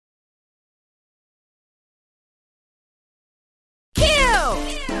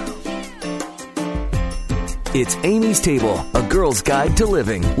It's Amy's Table, a girl's guide to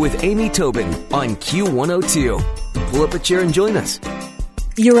living with Amy Tobin on Q102. Pull up a chair and join us.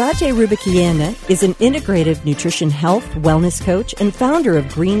 Urate Rubikiana is an integrative nutrition health wellness coach and founder of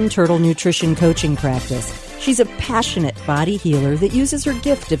Green Turtle Nutrition Coaching Practice. She's a passionate body healer that uses her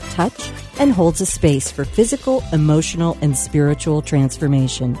gift of touch and holds a space for physical, emotional, and spiritual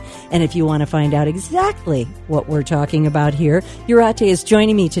transformation. And if you want to find out exactly what we're talking about here, Urate is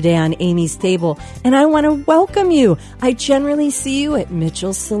joining me today on Amy's Table, and I want to welcome you. I generally see you at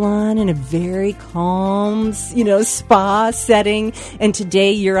Mitchell's Salon in a very calm, spa setting, and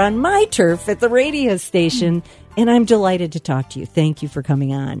today you're on my turf at the radio station, and I'm delighted to talk to you. Thank you for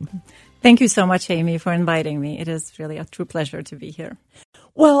coming on. Thank you so much, Amy, for inviting me. It is really a true pleasure to be here.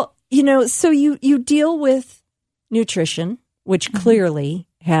 Well, so you deal with nutrition, which clearly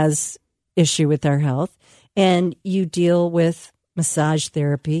has issue with our health, and you deal with massage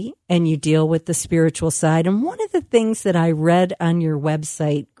therapy, and you deal with the spiritual side. And one of the things that I read on your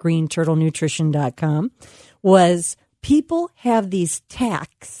website, greenturtlenutrition.com, was people have these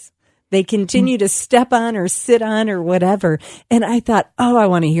tacks they continue to step on or sit on or whatever. And I thought, I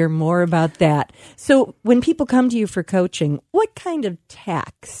want to hear more about that. So when people come to you for coaching, what kind of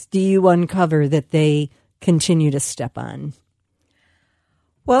tacks do you uncover that they continue to step on?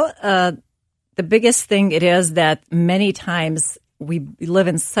 Well, the biggest thing it is that many times we live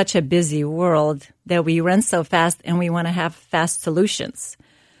in such a busy world that we run so fast and we want to have fast solutions.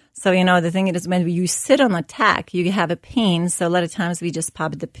 So, the thing is when you sit on a tack, you have a pain. So a lot of times we just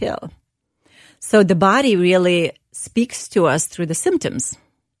pop the pill. So the body really speaks to us through the symptoms.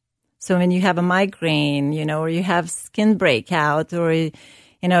 So when you have a migraine, or you have skin breakout, or, you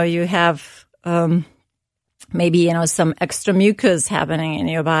have maybe, some extra mucus happening in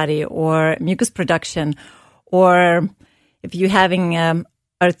your body or mucus production, or if you're having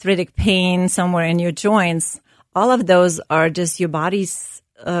arthritic pain somewhere in your joints, all of those are just your body's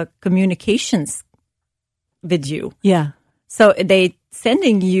communications with you. Yeah. So they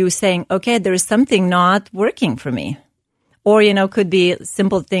sending you saying, okay, there is something not working for me. Or, could be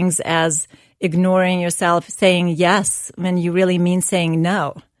simple things as ignoring yourself, saying yes when you really mean saying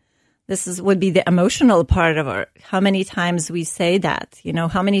no. Would be the emotional part of how many times we say that,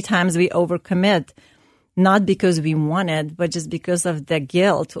 how many times we overcommit, not because we want it, but just because of the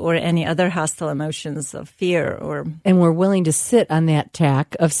guilt or any other hostile emotions of fear And we're willing to sit on that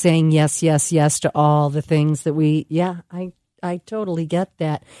tack of saying yes, yes, yes to all the things that I totally get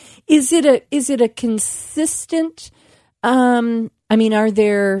that. Is it a consistent, are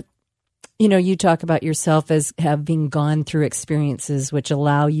there, you talk about yourself as having gone through experiences which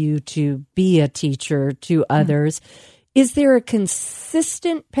allow you to be a teacher to others. Is there a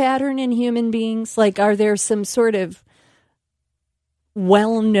consistent pattern in human beings? Like, are there some sort of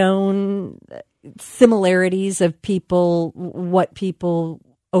well-known similarities of what people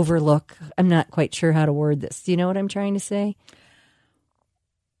overlook? I'm not quite sure how to word this. Do you know what I'm trying to say?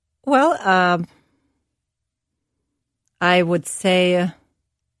 Well, I would say...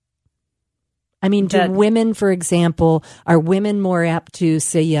 do women, for example, are women more apt to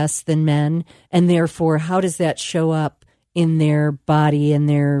say yes than men? And therefore, how does that show up in their body and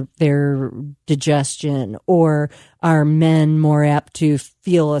their digestion? Or are men more apt to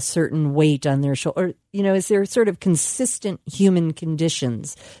feel a certain weight on their shoulder? Or, is there sort of consistent human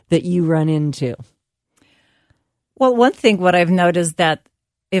conditions that you run into? Well, one thing what I've noticed that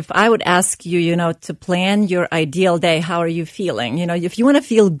if I would ask you, to plan your ideal day, how are you feeling? If you want to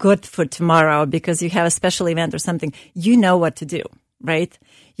feel good for tomorrow because you have a special event or something, you know what to do, right?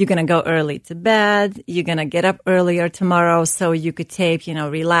 You're going to go early to bed. You're going to get up earlier tomorrow so you could take,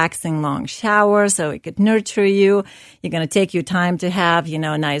 relaxing long showers so it could nurture you. You're going to take your time to have, a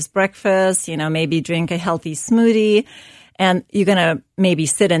nice breakfast, maybe drink a healthy smoothie. And you're going to maybe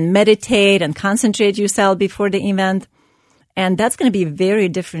sit and meditate and concentrate yourself before the event. And that's going to be a very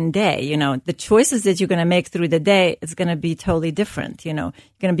different day. The choices that you're going to make through the day is going to be totally different. You're going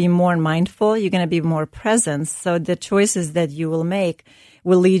to be more mindful. You're going to be more present. So the choices that you will make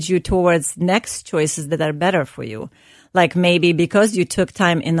will lead you towards next choices that are better for you. Like maybe because you took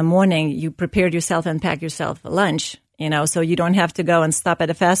time in the morning, you prepared yourself and packed yourself a lunch, so you don't have to go and stop at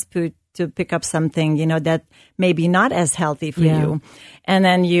a fast food to pick up something, that may be not as healthy for you. And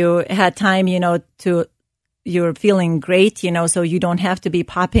then you had time, you're feeling great, so you don't have to be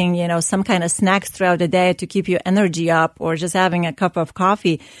popping, some kind of snacks throughout the day to keep your energy up, or just having a cup of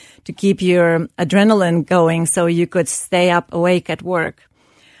coffee to keep your adrenaline going so you could stay up awake at work.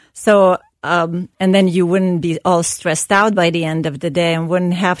 So, and then you wouldn't be all stressed out by the end of the day and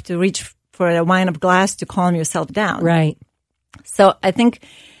wouldn't have to reach for a wine of glass to calm yourself down. Right. So I think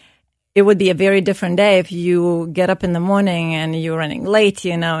it would be a very different day if you get up in the morning and you're running late,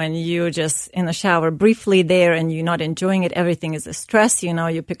 and you just in the shower briefly there and you're not enjoying it. Everything is a stress,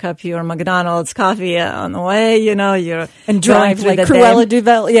 you pick up your McDonald's coffee on the way, you're and drive like Cruella de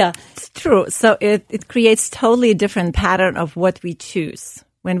Vil. Yeah, it's true. So it creates totally different pattern of what we choose.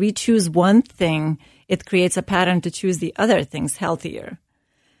 When we choose one thing, it creates a pattern to choose the other things healthier.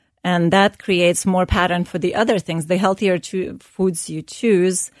 And that creates more pattern for the other things. The healthier foods you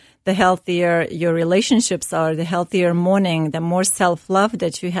choose, the healthier your relationships are, the healthier morning, the more self-love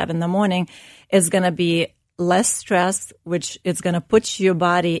that you have in the morning is going to be less stress, which is going to put your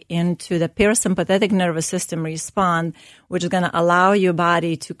body into the parasympathetic nervous system response, which is going to allow your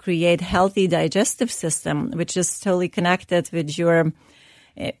body to create healthy digestive system, which is totally connected with your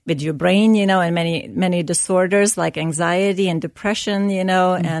brain, and many disorders like anxiety and depression,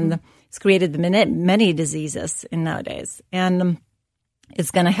 and it's created many diseases in nowadays. And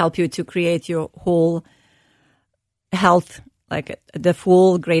it's going to help you to create your whole health, like the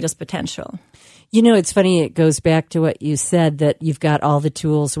full greatest potential. It's funny. It goes back to what you said, that you've got all the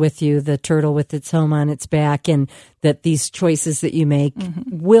tools with you, the turtle with its home on its back, and that these choices that you make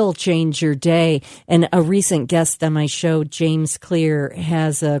will change your day. And a recent guest on my show, James Clear,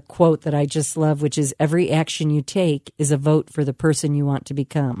 has a quote that I just love, which is, every action you take is a vote for the person you want to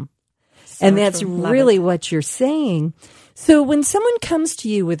become. So and that's really what you're saying. So when someone comes to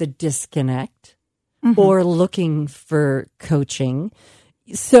you with a disconnect or looking for coaching,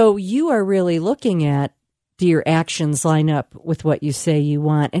 so you are really looking at, do your actions line up with what you say you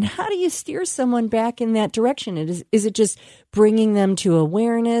want? And how do you steer someone back in that direction? Is it just bringing them to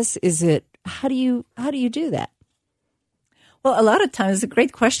awareness? How do you do that? Well, a lot of times, it's a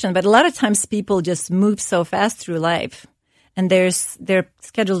great question, but a lot of times people just move so fast through life and their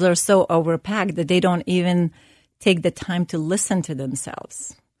schedules are so overpacked that they don't even take the time to listen to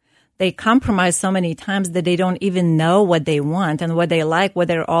themselves. They compromise so many times that they don't even know what they want and what they like, what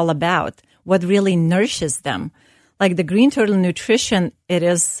they're all about, what really nourishes them. Like the Green Turtle Nutrition, it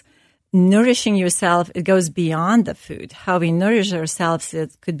is nourishing yourself. It goes beyond the food. How we nourish ourselves,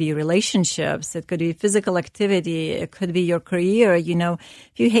 it could be relationships, it could be physical activity, it could be your career. If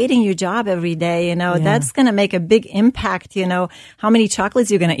you're hating your job every day, that's going to make a big impact, how many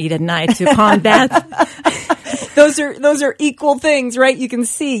chocolates you're going to eat at night to combat. Those are equal things, right? You can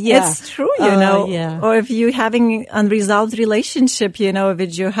see. Yeah. It's true, Yeah. Or if you're having unresolved relationship,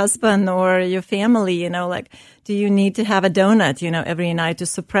 with your husband or your family, do you need to have a donut, every night to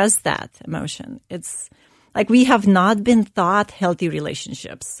suppress that emotion? It's like we have not been taught healthy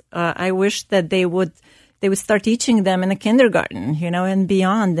relationships. I wish that they would start teaching them in the kindergarten, and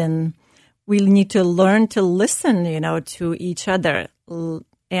beyond. And we need to learn to listen, to each other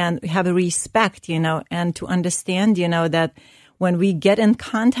and have a respect, and to understand, that when we get in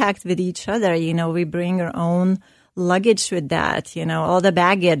contact with each other, we bring our own luggage with that, all the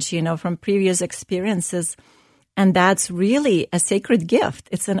baggage, from previous experiences. And that's really a sacred gift.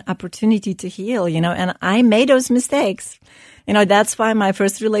 It's an opportunity to heal, and I made those mistakes. That's why my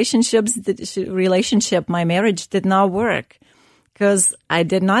first relationship, my marriage did not work, because I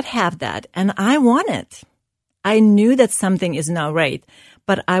did not have that. And I want it. I knew that something is not right,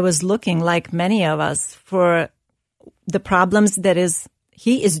 but I was looking, like many of us, for the problems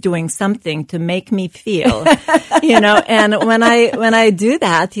he is doing something to make me feel, and when I do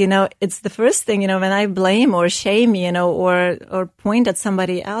that, it's the first thing, when I blame or shame, or point at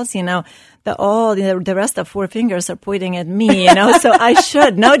somebody else, the rest of four fingers are pointing at me, so I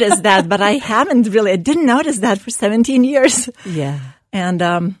should notice that, but I didn't notice that for 17 years. Yeah.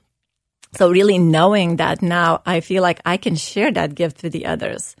 And, so really knowing that now, I feel like I can share that gift with the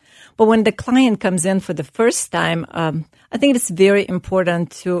others. But when the client comes in for the first time, I think it's very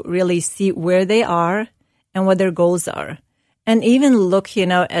important to really see where they are and what their goals are. And even look,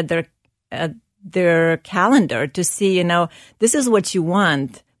 at their calendar to see, this is what you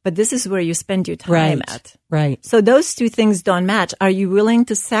want, but this is where you spend your time at. Right. So those two things don't match. Are you willing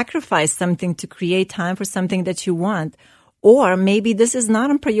to sacrifice something to create time for something that you want? Or maybe this is not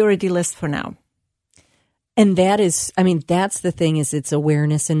on priority list for now. And that's the thing, is it's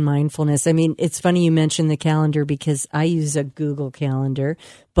awareness and mindfulness. It's funny you mentioned the calendar, because I use a Google Calendar,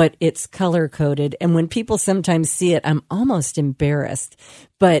 but it's color coded. And when people sometimes see it, I'm almost embarrassed.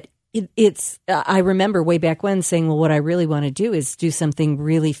 But I remember way back when saying, well, what I really want to do is do something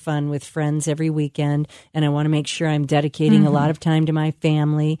really fun with friends every weekend. And I want to make sure I'm dedicating a lot of time to my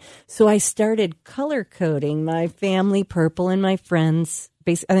family. So I started color coding my family purple and my friends,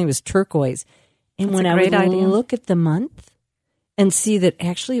 I think it was turquoise. And when I would look at the month and see that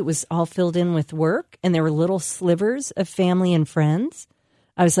actually it was all filled in with work and there were little slivers of family and friends,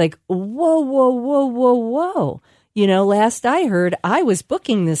 I was like, whoa. Last I heard, I was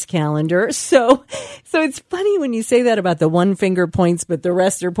booking this calendar. So it's funny when you say that about the one finger points, but the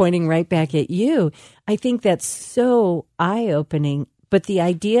rest are pointing right back at you. I think that's so eye-opening. But the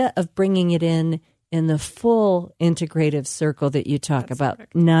idea of bringing it in the full integrative circle that you talk about,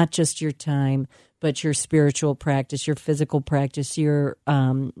 correct. Not just your time, but your spiritual practice, your physical practice, your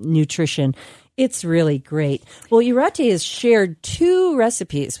nutrition. It's really great. Well, Jūratė has shared 2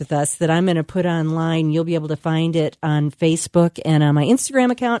 recipes with us that I'm going to put online. You'll be able to find it on Facebook and on my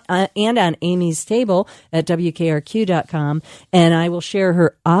Instagram account and on Amy's Table at WKRQ.com. And I will share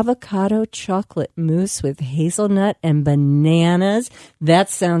her avocado chocolate mousse with hazelnut and bananas. That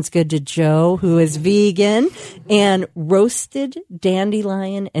sounds good to Joe, who is vegan. And roasted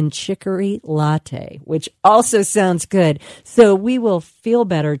dandelion and chicory latte, which also sounds good. So we will feel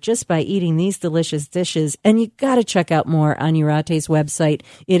better just by eating these delicious dishes. And you got to check out more on Jūratė's website.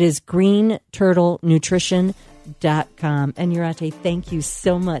 It is greenturtlenutrition.com. And Jūratė, thank you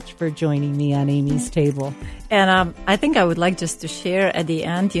so much for joining me on Amy's Table. And I think I would like just to share at the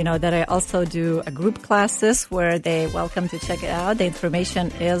end, that I also do a group classes where they're welcome to check it out. The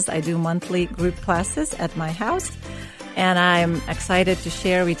information is I do monthly group classes at my house. And I'm excited to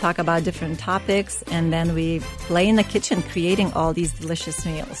share. We talk about different topics, and then we play in the kitchen creating all these delicious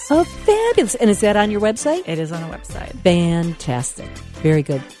meals. Oh, fabulous. And is that on your website? It is on our website. Fantastic. Very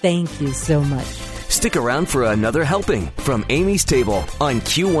good. Thank you so much. Stick around for another helping from Amy's Table on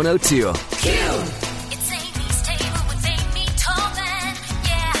Q102. Q! It's Amy's Table with Amy Tobin.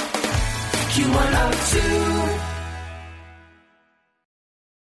 Yeah. Q102.